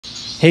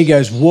Hey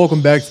guys,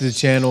 welcome back to the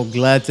channel.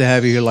 Glad to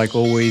have you here like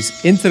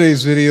always. In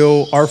today's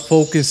video, our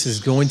focus is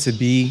going to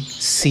be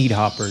seed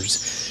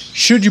hoppers.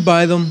 Should you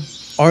buy them?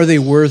 Are they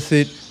worth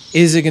it?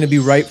 Is it going to be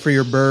right for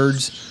your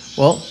birds?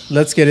 Well,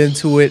 let's get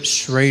into it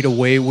straight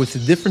away with the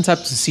different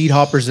types of seed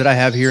hoppers that I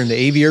have here in the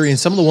aviary and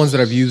some of the ones that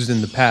I've used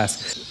in the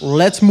past.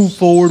 Let's move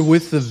forward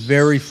with the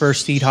very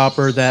first seed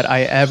hopper that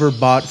I ever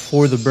bought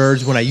for the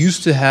birds when I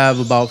used to have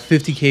about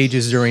 50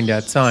 cages during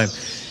that time.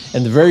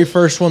 And the very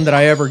first one that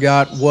I ever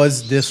got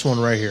was this one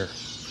right here.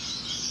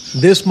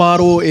 This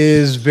model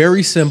is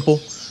very simple.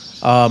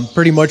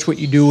 Pretty much what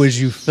you do is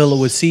you fill it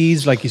with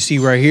seeds like you see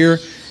right here.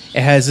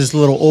 It has this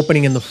little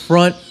opening in the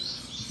front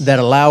that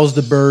allows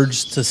the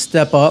birds to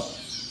step up,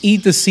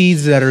 eat the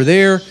seeds that are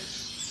there.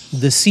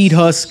 The seed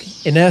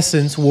husk, in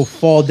essence, will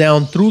fall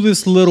down through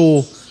this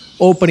little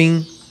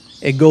opening.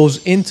 It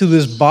goes into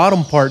this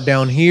bottom part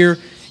down here,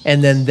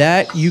 and then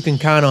that you can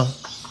kind of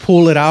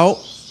pull it out,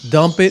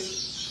 dump it,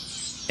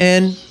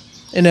 and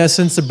in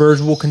essence, the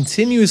birds will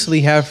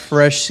continuously have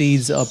fresh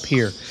seeds up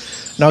here.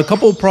 Now, a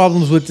couple of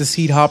problems with the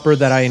seed hopper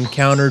that I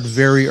encountered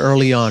very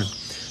early on.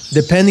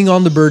 Depending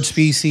on the bird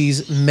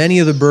species, many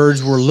of the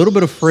birds were a little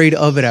bit afraid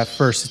of it at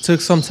first. It took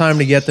some time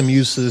to get them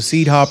used to the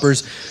seed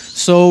hoppers.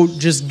 So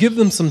just give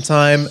them some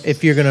time.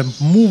 If you're gonna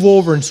move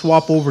over and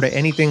swap over to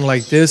anything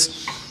like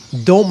this,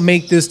 don't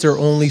make this their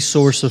only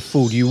source of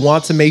food. You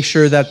want to make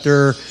sure that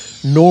their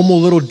normal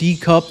little D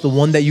cup, the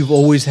one that you've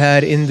always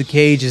had in the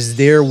cage, is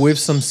there with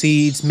some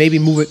seeds. Maybe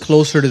move it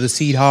closer to the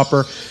seed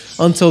hopper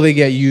until they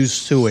get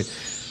used to it.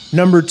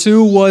 Number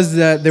two was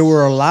that there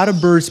were a lot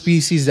of bird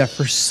species that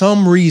for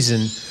some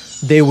reason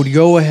they would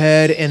go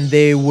ahead and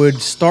they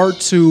would start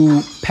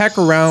to peck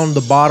around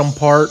the bottom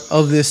part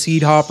of this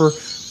seed hopper,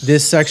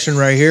 this section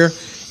right here,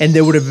 and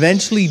they would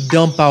eventually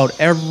dump out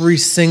every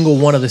single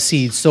one of the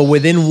seeds. So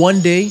within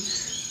one day,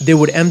 they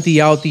would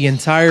empty out the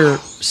entire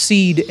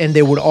seed and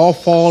they would all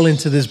fall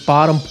into this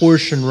bottom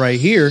portion right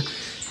here.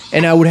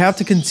 And I would have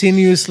to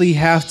continuously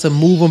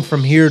move them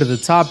from here to the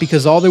top,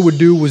 because all they would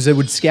do was they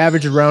would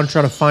scavenge around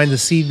trying to find the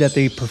seed that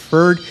they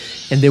preferred,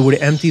 and they would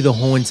empty the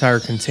whole entire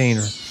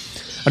container.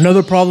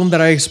 Another problem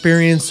that I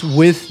experienced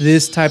with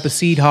this type of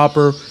seed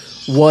hopper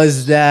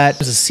was that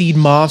the seed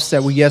moths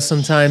that we get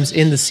sometimes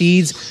in the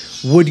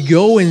seeds would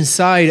go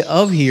inside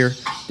of here.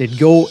 They'd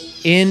go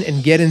in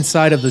and get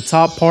inside of the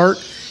top part.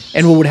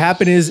 And what would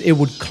happen is it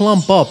would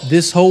clump up.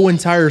 This whole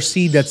entire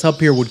seed that's up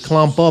here would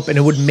clump up, and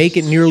it would make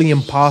it nearly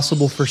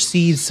impossible for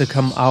seeds to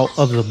come out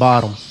of the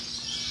bottom.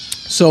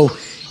 So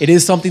it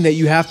is something that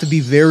you have to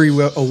be very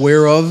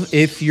aware of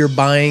if you're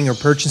buying or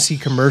purchasing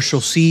commercial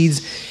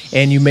seeds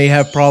and you may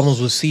have problems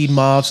with seed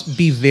moths.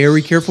 Be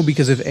very careful,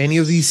 because if any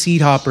of these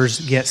seed hoppers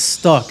get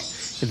stuck,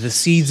 if the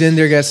seeds in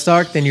there get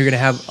stuck, then you're going to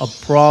have a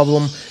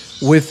problem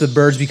with the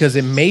birds, because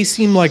it may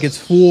seem like it's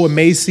full. It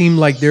may seem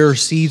like there are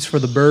seeds for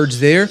the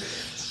birds there,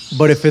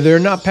 but if they're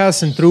not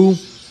passing through,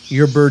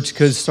 your birds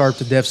could starve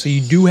to death. So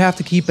you do have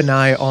to keep an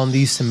eye on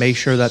these to make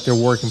sure that they're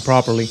working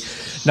properly.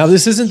 Now,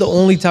 this isn't the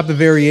only type of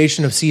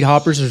variation of seed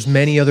hoppers. There's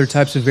many other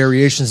types of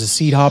variations of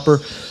seed hopper.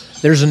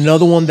 There's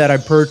another one that I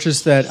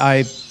purchased that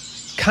I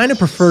kind of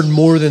preferred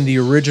more than the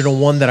original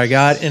one that I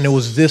got, and it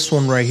was this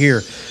one right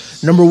here.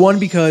 Number one,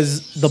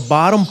 because the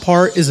bottom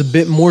part is a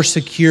bit more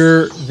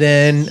secure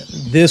than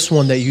this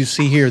one that you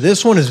see here.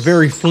 This one is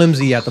very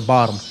flimsy at the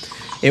bottom.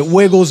 It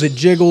wiggles, it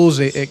jiggles,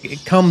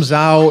 it comes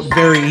out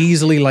very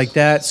easily like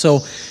that. So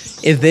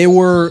if they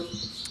were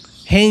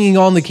hanging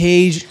on the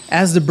cage,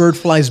 as the bird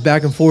flies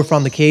back and forth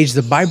on the cage,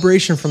 the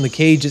vibration from the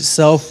cage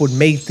itself would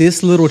make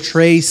this little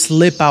tray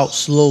slip out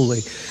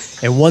slowly.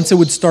 And once it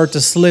would start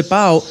to slip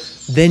out,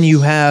 then you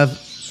have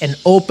an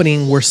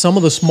opening where some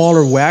of the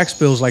smaller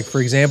waxbills, like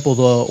for example,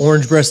 the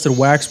orange-breasted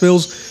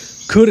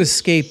waxbills, could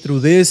escape through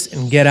this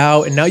and get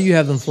out. And now you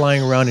have them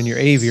flying around in your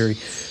aviary.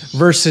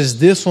 Versus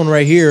this one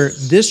right here,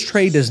 this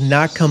tray does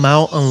not come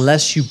out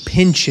unless you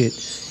pinch it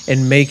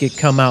and make it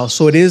come out.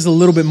 So it is a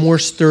little bit more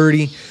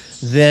sturdy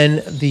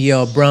than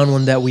the brown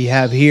one that we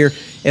have here.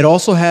 It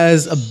also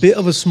has a bit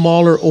of a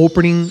smaller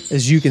opening,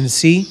 as you can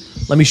see.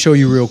 Let me show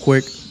you real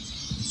quick.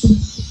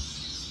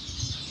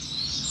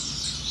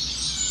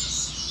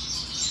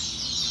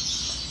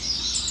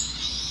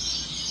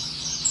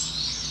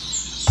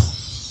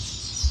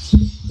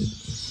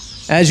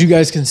 As you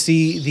guys can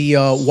see,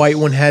 the white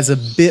one has a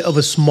bit of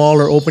a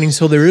smaller opening,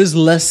 so there is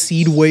less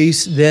seed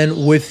waste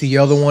than with the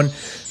other one.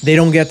 They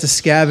don't get to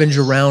scavenge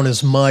around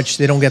as much.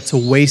 They don't get to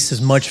waste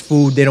as much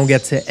food. They don't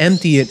get to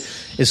empty it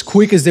as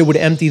quick as they would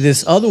empty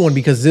this other one,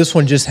 because this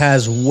one just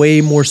has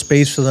way more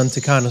space for them to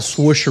kind of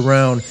swoosh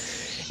around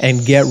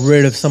and get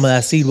rid of some of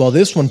that seed, while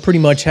this one pretty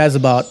much has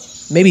about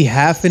maybe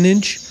 ½ an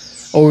inch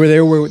over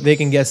there where they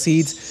can get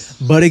seeds.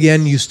 But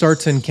again, you start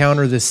to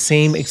encounter the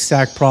same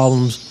exact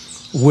problems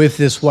with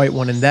this white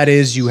one, and that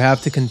is you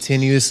have to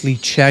continuously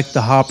check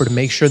the hopper to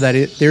make sure that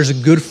there's a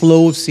good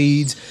flow of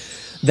seeds,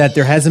 that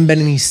there hasn't been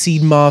any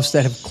seed moths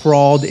that have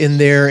crawled in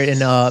there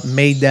and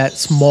made that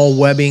small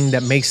webbing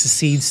that makes the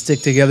seeds stick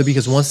together,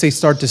 because once they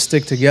start to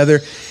stick together,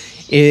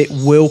 it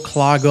will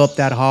clog up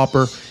that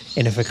hopper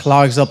And if it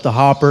clogs up the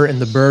hopper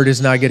and the bird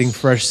is not getting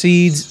fresh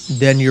seeds,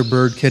 then your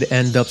bird could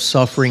end up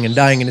suffering and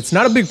dying. And it's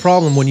not a big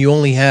problem when you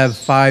only have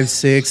 5,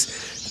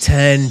 6,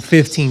 10,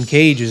 15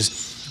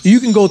 cages.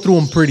 You can go through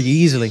them pretty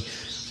easily.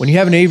 When you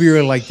have an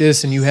aviary like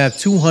this and you have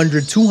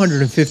 200,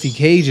 250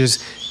 cages,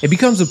 it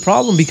becomes a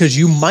problem because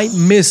you might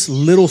miss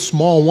little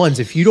small ones.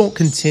 If you don't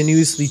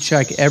continuously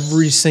check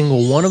every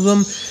single one of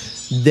them,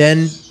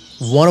 then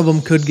one of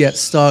them could get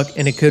stuck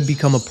and it could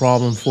become a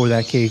problem for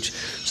that cage.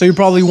 So you're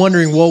probably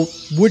wondering, well,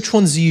 which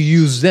ones do you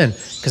use then?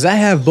 Because I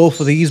have both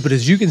of these, but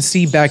as you can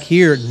see back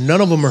here,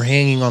 none of them are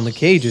hanging on the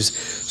cages.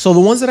 So the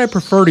ones that I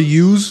prefer to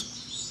use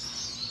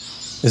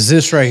is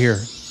this right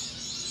here.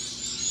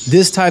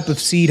 This type of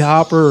seed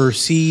hopper or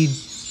seed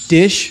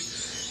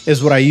dish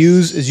is what I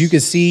use. As you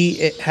can see,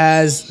 it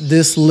has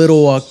this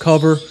little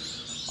cover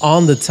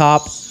on the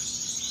top,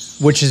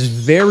 which is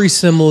very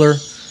similar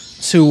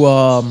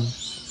to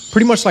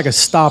pretty much like a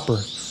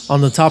stopper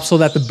on the top so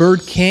that the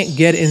bird can't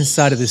get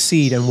inside of the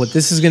seed. And what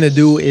this is going to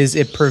do is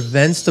it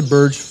prevents the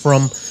birds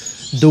from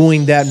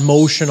doing that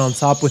motion on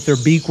top with their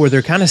beak where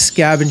they're kind of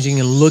scavenging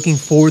and looking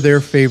for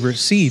their favorite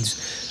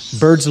seeds.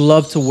 Birds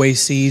love to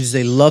waste seeds.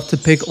 They love to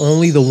pick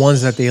only the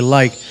ones that they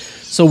like.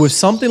 So with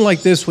something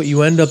like this, what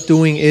you end up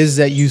doing is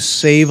that you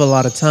save a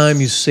lot of time,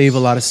 you save a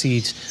lot of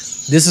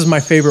seeds. This is my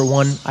favorite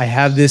one. I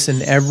have this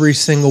in every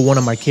single one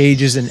of my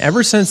cages. And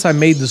ever since I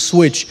made the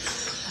switch,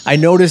 I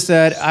noticed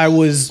that I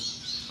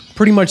was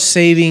pretty much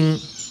saving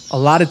a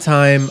lot of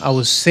time. I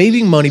was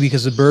saving money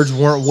because the birds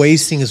weren't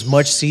wasting as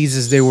much seeds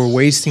as they were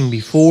wasting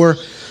before.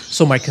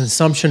 So my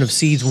consumption of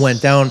seeds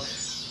went down.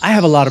 I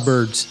have a lot of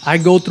birds. I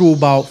go through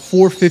about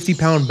 4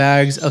 50-pound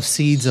bags of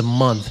seeds a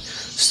month.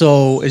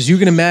 So as you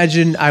can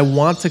imagine, I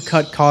want to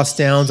cut costs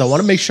down. I want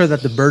to make sure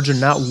that the birds are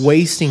not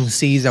wasting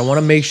seeds. I want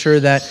to make sure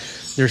that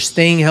they're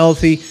staying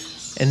healthy.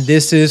 And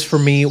this is, for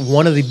me,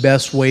 one of the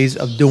best ways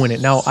of doing it.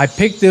 Now, I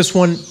picked this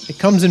one. It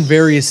comes in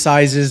various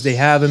sizes. They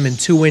have them in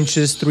 2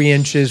 inches, 3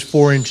 inches,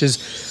 4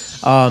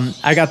 inches.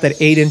 I got that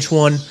 8-inch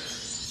one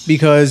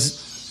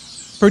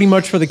because pretty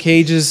much for the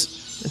cages,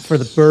 for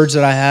the birds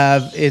that I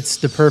have, it's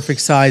the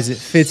perfect size. It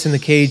fits in the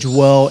cage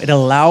well. It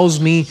allows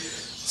me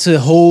to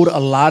hold a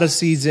lot of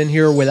seeds in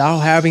here without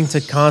having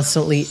to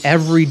constantly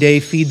every day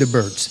feed the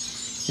birds.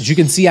 As you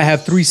can see, I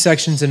have 3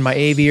 sections in my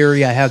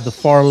aviary. I have the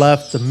far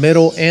left, the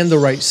middle, and the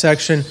right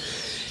section.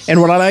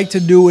 And what I like to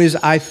do is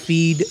I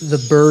feed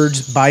the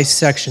birds by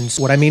sections.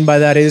 What I mean by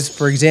that is,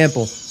 for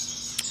example,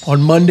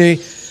 on Monday,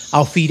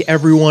 I'll feed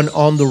everyone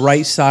on the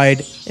right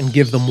side and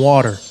give them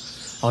water.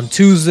 On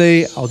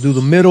Tuesday, I'll do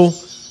the middle.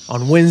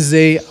 On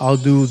Wednesday, I'll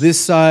do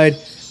this side.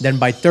 Then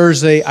by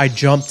Thursday, I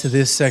jump to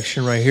this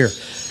section right here.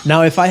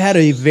 Now, if I had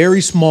a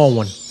very small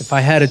one, if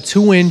I had a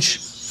 2-inch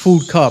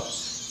food cup,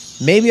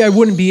 maybe I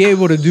wouldn't be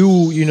able to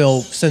do,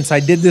 since I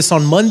did this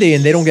on Monday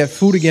and they don't get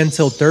food again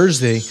till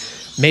Thursday,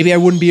 maybe I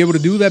wouldn't be able to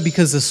do that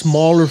because the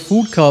smaller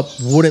food cup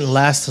wouldn't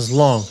last as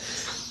long.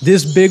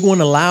 This big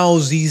one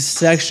allows these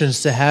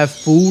sections to have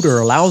food, or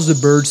allows the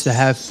birds to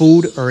have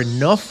food or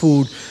enough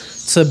food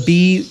to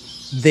be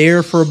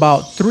there for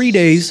about 3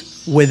 days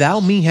without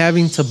me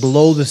having to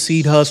blow the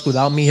seed husk,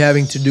 without me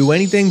having to do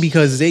anything,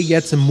 because they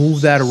get to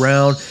move that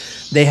around.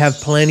 They have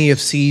plenty of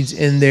seeds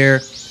in there.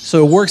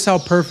 So it works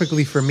out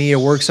perfectly for me. It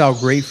works out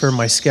great for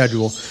my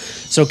schedule.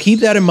 So keep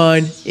that in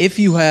mind. If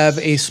you have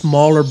a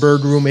smaller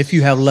bird room, if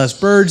you have less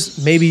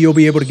birds, maybe you'll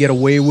be able to get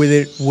away with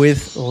it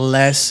with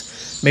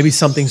less, maybe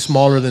something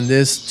smaller than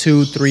this,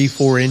 2, 3,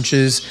 4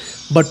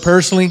 inches. But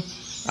personally,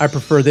 I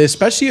prefer this,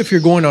 especially if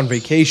you're going on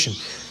vacation.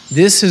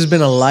 This has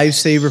been a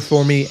lifesaver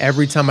for me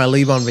every time I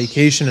leave on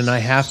vacation and I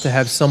have to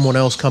have someone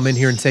else come in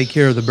here and take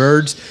care of the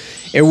birds.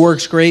 It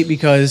works great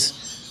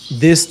because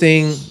this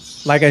thing,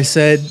 like I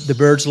said, the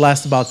birds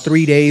last about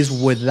 3 days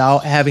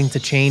without having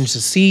to change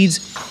the seeds.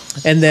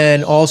 And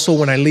then also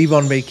when I leave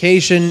on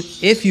vacation,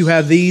 if you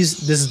have these,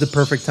 this is the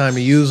perfect time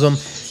to use them.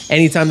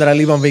 Anytime that I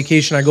leave on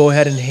vacation, I go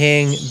ahead and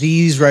hang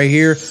these right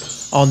here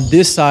on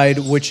this side,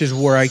 which is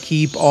where I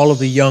keep all of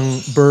the young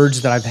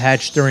birds that I've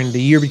hatched during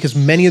the year, because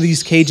many of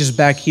these cages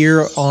back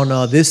here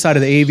on this side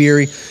of the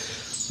aviary,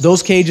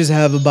 those cages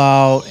have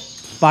about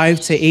 5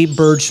 to 8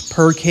 birds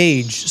per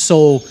cage.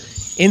 So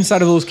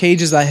inside of those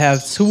cages, I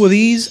have 2 of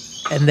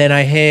these, and then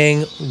I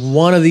hang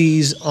 1 of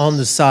these on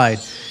the side.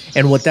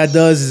 And what that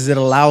does is it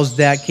allows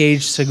that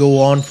cage to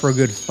go on for a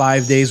good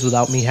 5 days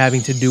without me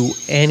having to do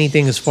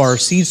anything as far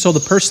as seeds. So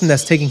the person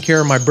that's taking care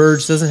of my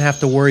birds doesn't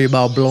have to worry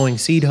about blowing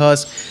seed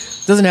husks,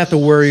 doesn't have to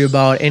worry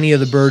about any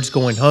of the birds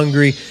going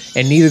hungry,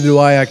 and neither do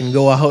I. I can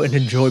go out and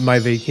enjoy my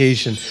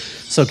vacation.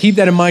 So keep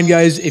that in mind,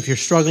 guys. If you're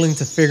struggling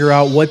to figure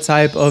out what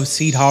type of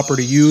seed hopper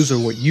to use or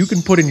what you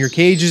can put in your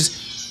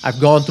cages, I've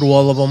gone through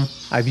all of them.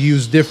 I've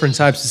used different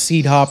types of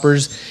seed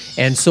hoppers,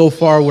 and so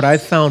far what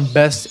I've found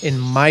best in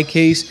my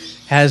case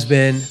has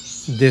been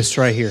this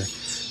right here.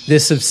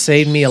 This has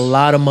saved me a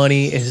lot of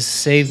money. It has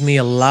saved me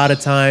a lot of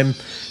time.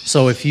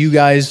 So if you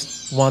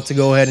guys want to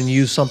go ahead and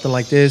use something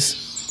like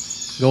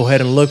this, go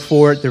ahead and look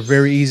for it. They're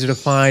very easy to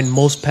find.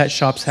 Most pet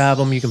shops have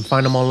them. You can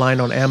find them online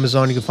on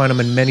Amazon. You can find them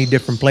in many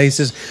different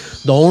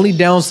places. The only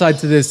downside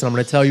to this, and I'm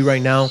going to tell you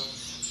right now,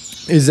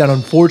 is that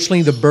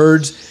unfortunately the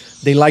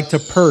birds, they like to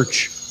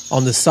perch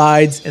on the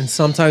sides, and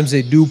sometimes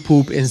they do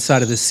poop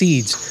inside of the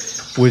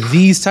seeds. With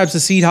these types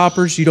of seed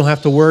hoppers, you don't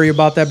have to worry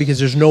about that because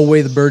there's no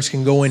way the birds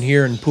can go in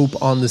here and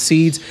poop on the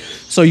seeds.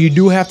 So you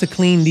do have to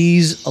clean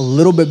these a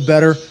little bit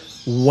better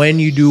when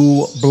you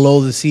do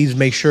blow the seeds.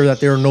 Make sure that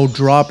there are no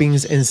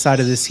droppings inside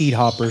of the seed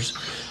hoppers.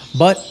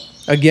 But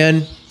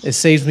again, it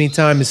saves me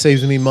time, it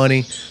saves me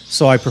money,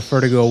 so I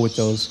prefer to go with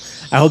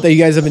those. I hope that you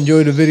guys have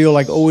enjoyed the video.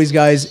 Like always,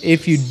 guys,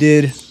 if you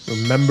did,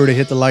 remember to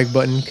hit the like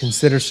button,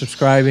 consider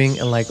subscribing,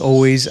 and like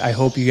always, I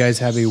hope you guys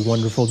have a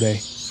wonderful day.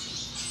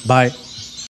 Bye.